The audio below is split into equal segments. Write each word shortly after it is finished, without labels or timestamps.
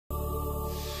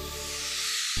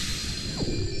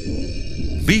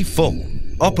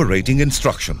VFONE operating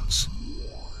instructions.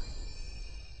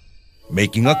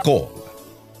 Making a call.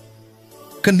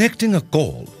 Connecting a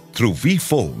call through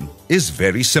VFONE is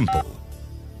very simple.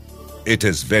 It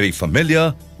is very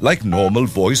familiar like normal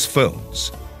voice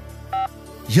phones.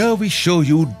 Here we show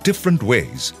you different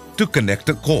ways to connect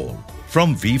a call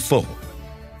from VFONE.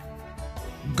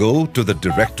 Go to the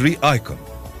directory icon.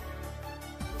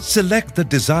 Select the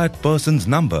desired person's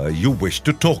number you wish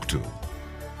to talk to.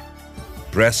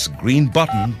 Press green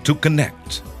button to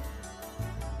connect.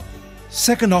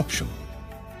 Second option.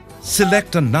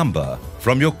 Select a number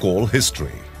from your call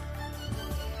history.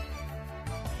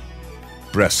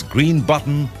 Press green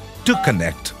button to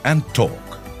connect and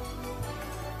talk.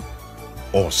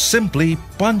 Or simply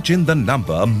punch in the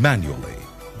number manually.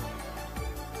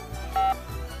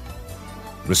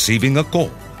 Receiving a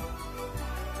call.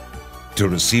 To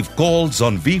receive calls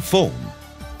on VFONE,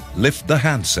 lift the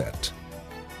handset.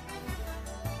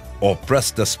 Or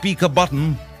press the speaker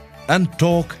button and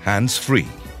talk hands-free.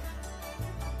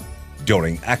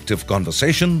 During active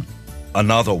conversation,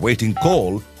 another waiting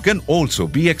call can also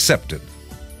be accepted.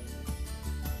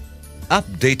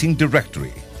 Updating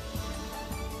directory.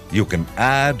 You can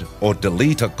add or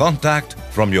delete a contact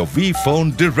from your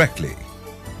VFONE directly.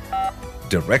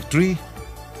 Directory,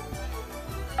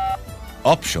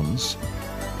 options,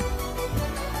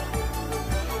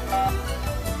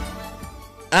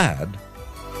 add,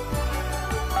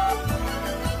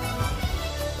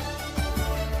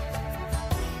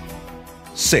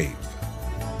 save.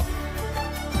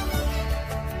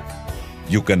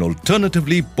 You can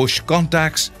alternatively push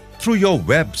contacts through your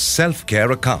web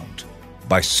self-care account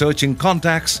by searching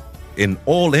contacts in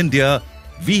All India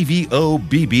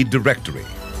VVOBB directory.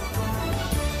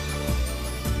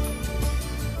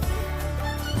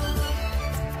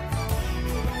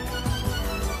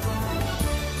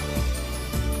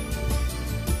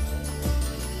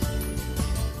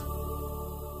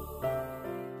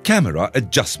 Camera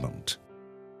adjustment.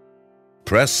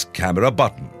 Press camera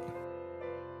button.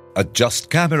 Adjust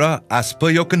camera as per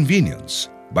your convenience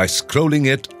by scrolling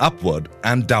it upward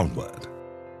and downward.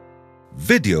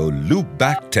 Video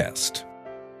loopback test.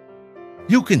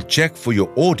 You can check for your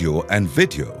audio and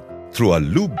video through a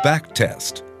loopback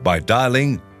test by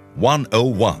dialing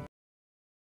 101.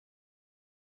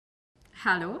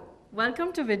 Hello,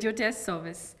 welcome to Video Test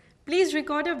Service. Please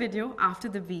record your video after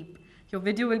the beep. Your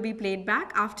video will be played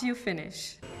back after you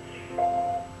finish.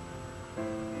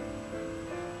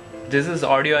 This is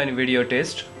audio and video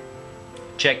test.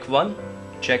 Check 1,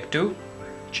 check 2,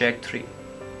 check 3.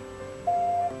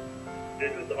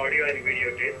 This is audio and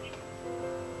video test.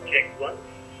 Check 1,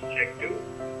 check 2,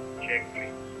 check 3.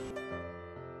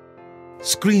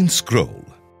 Screen scroll.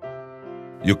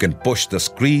 You can push the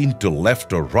screen to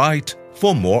left or right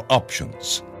for more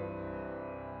options.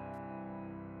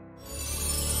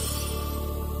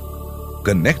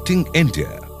 Connecting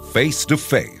India face to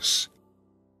face.